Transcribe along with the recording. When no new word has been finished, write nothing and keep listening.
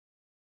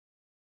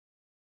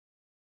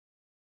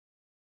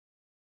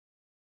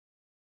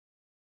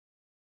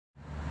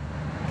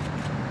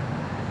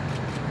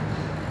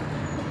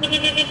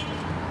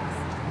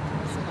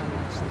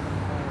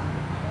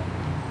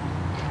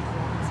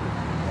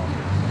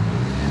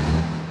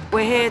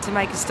We're here to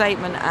make a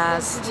statement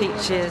as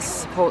teachers,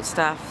 support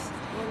staff,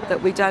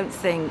 that we don't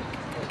think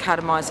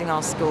academising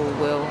our school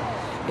will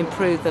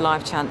improve the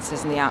life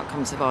chances and the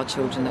outcomes of our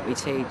children that we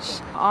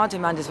teach. Our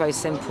demand is very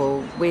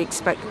simple. We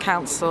expect the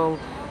council,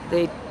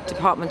 the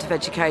Department of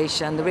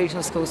Education, the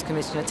Regional Schools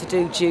Commissioner to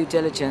do due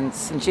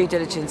diligence, and due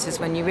diligence is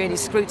when you really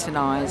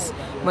scrutinise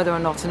whether or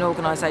not an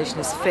organisation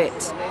is fit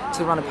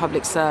to run a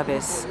public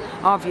service.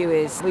 Our view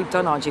is we've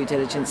done our due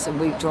diligence and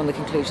we've drawn the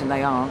conclusion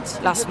they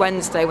aren't. Last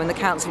Wednesday, when the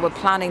council were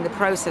planning the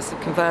process of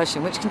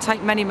conversion, which can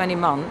take many, many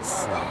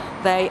months,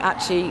 they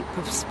actually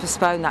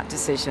postponed that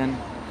decision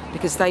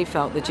because they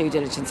felt the due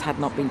diligence had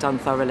not been done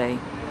thoroughly.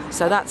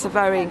 So that's a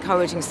very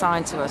encouraging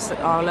sign to us that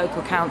our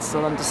local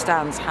council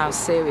understands how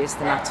serious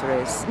the matter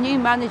is. New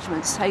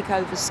managements take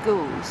over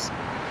schools,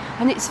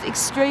 and it's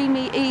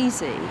extremely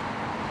easy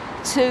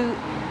to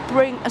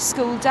bring a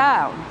school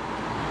down.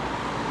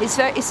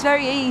 It's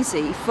very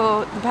easy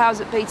for the powers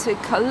that be to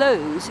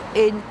collude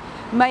in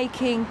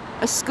making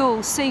a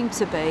school seem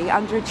to be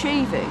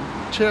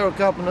underachieving. Chair of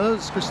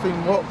Governors,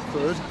 Christine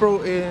Watford,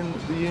 brought in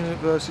the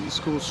University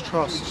Schools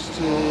Trust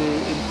to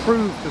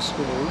improve the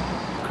school.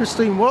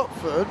 Christine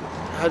Watford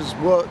has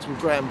worked with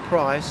Graham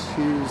Price,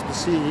 who's the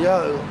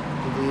CEO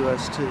of the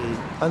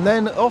OFSTED, and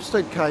then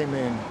OFSTED came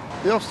in.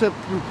 The OFSTED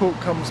report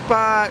comes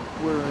back,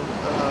 we're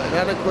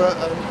inadequate,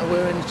 and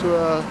we're into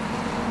a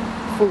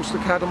forced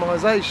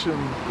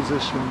academisation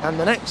position. And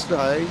the next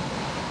day,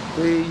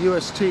 the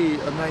UST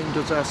are named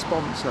as our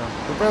sponsor.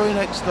 The very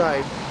next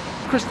day,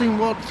 Christine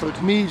Watford,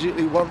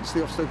 immediately once the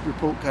OFSTED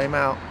report came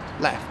out,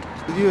 left.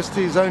 The UST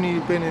has only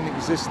been in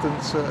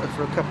existence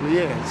for a couple of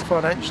years.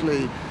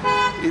 Financially,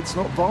 it's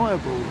not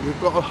viable.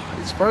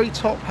 It's very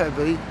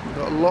top-heavy. We've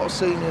got a lot of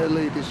senior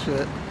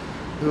leadership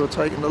who are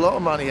taking a lot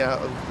of money out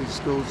of these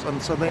schools,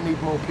 and so they need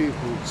more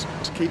pupils.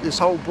 To keep this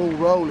whole ball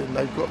rolling,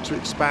 they've got to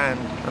expand,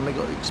 and they've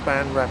got to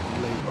expand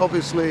rapidly.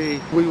 Obviously,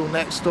 we were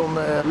next on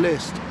their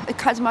list.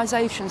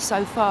 Academisation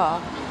so far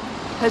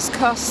has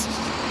cost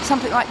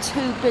something like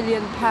 £2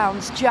 billion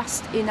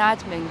just in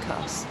admin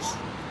costs.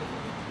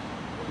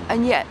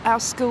 And yet our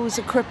schools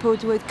are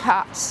crippled with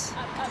cuts.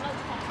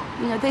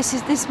 You know,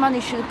 this money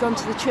should have gone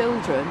to the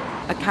children.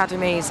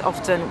 Academies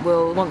often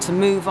will want to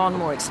move on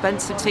more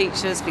expensive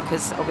teachers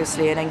because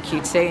obviously an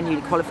NQT, a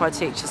newly qualified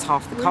teacher, is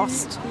half the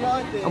cost.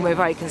 And we're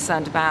very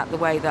concerned about the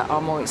way that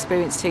our more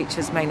experienced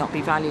teachers may not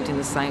be valued in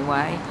the same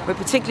way. We're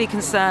particularly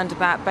concerned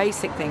about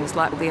basic things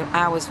like the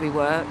hours we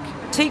work.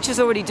 Teachers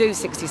already do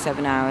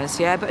 67 hours,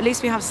 yeah, but at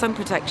least we have some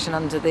protection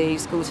under the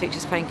school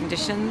teachers' paying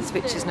conditions,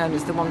 which is known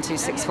as the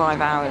 1265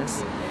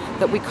 hours,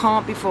 that we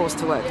can't be forced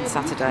to work on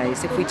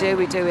Saturdays. If we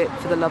do it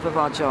for the love of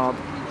our job.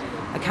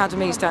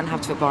 Academies don't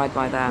have to abide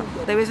by that.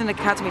 There is an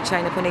academy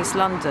chain up in East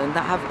London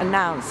that have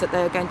announced that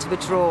they're going to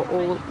withdraw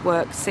all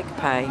work sick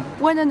pay.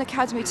 When an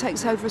academy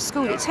takes over a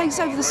school, it takes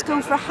over the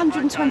school for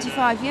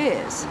 125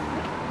 years.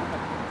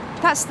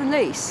 That's the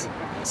lease.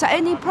 So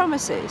any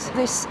promises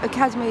this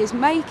academy is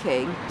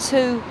making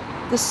to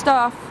the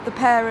staff, the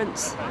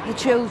parents, the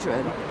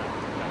children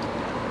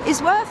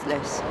is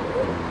worthless,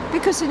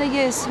 because in a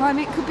year's time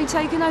it could be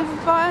taken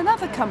over by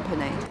another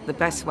company. The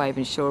best way of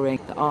ensuring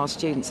that our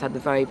students have the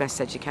very best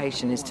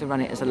education is to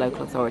run it as a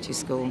local authority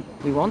school.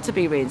 We want to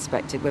be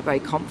re-inspected. We're very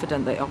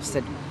confident that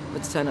OFSTED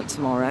would turn up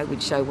tomorrow.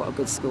 We'd show what a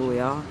good school we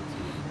are.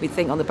 We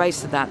think on the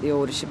basis of that the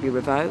order should be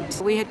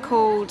revoked. We had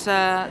called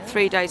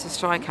 3 days of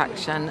strike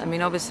action. I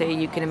mean, obviously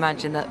you can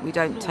imagine that we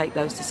don't take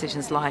those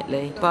decisions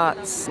lightly,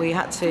 but we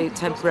had to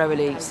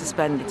temporarily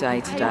suspend the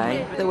day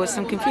today. There was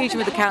some confusion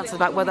with the council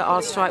about whether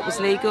our strike was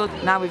legal.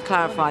 Now we've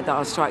clarified that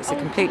our strikes are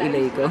completely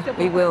legal.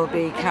 We will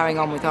be carrying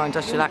on with our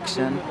industrial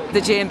action. The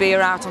G&B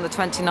are out on the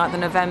 29th of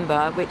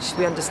November, which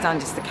we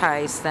understand is the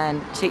case,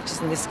 then teachers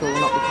in this school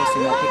will not be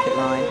crossing their picket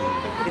line.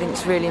 I think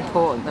it's really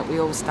important that we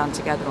all stand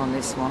together on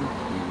this one.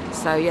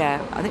 So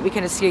yeah, I think we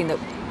can assume that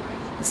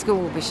the school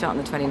will be shut on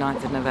the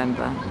 29th of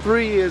November.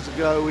 3 years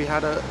ago we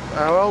had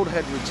our old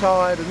head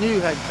retired, a new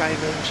head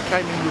came in. She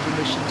came in with a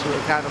mission to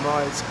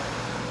academise.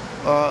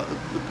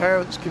 The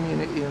parents,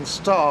 community and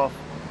staff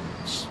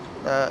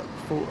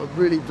for a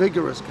really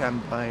vigorous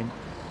campaign,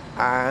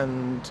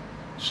 and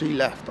she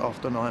left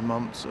after 9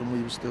 months and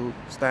we were still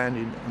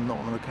standing and not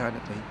on an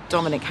academy.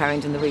 Dominic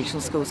Harrington, the Regional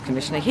Schools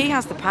Commissioner, he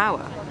has the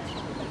power.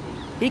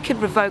 He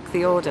could revoke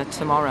the order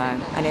tomorrow,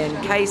 and in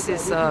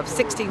cases of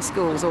 16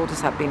 schools,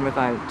 orders have been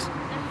revoked.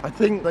 I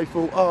think they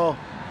thought, oh,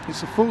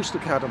 it's a forced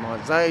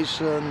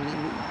academisation,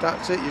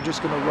 that's it, you're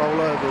just going to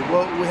roll over.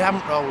 Well, we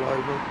haven't rolled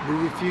over, we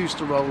refuse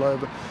to roll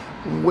over,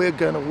 we're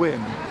going to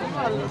win.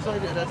 I'm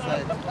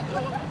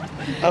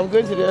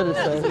going to the other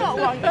side. It's not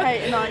one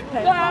Kate and I.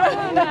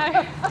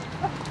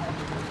 No.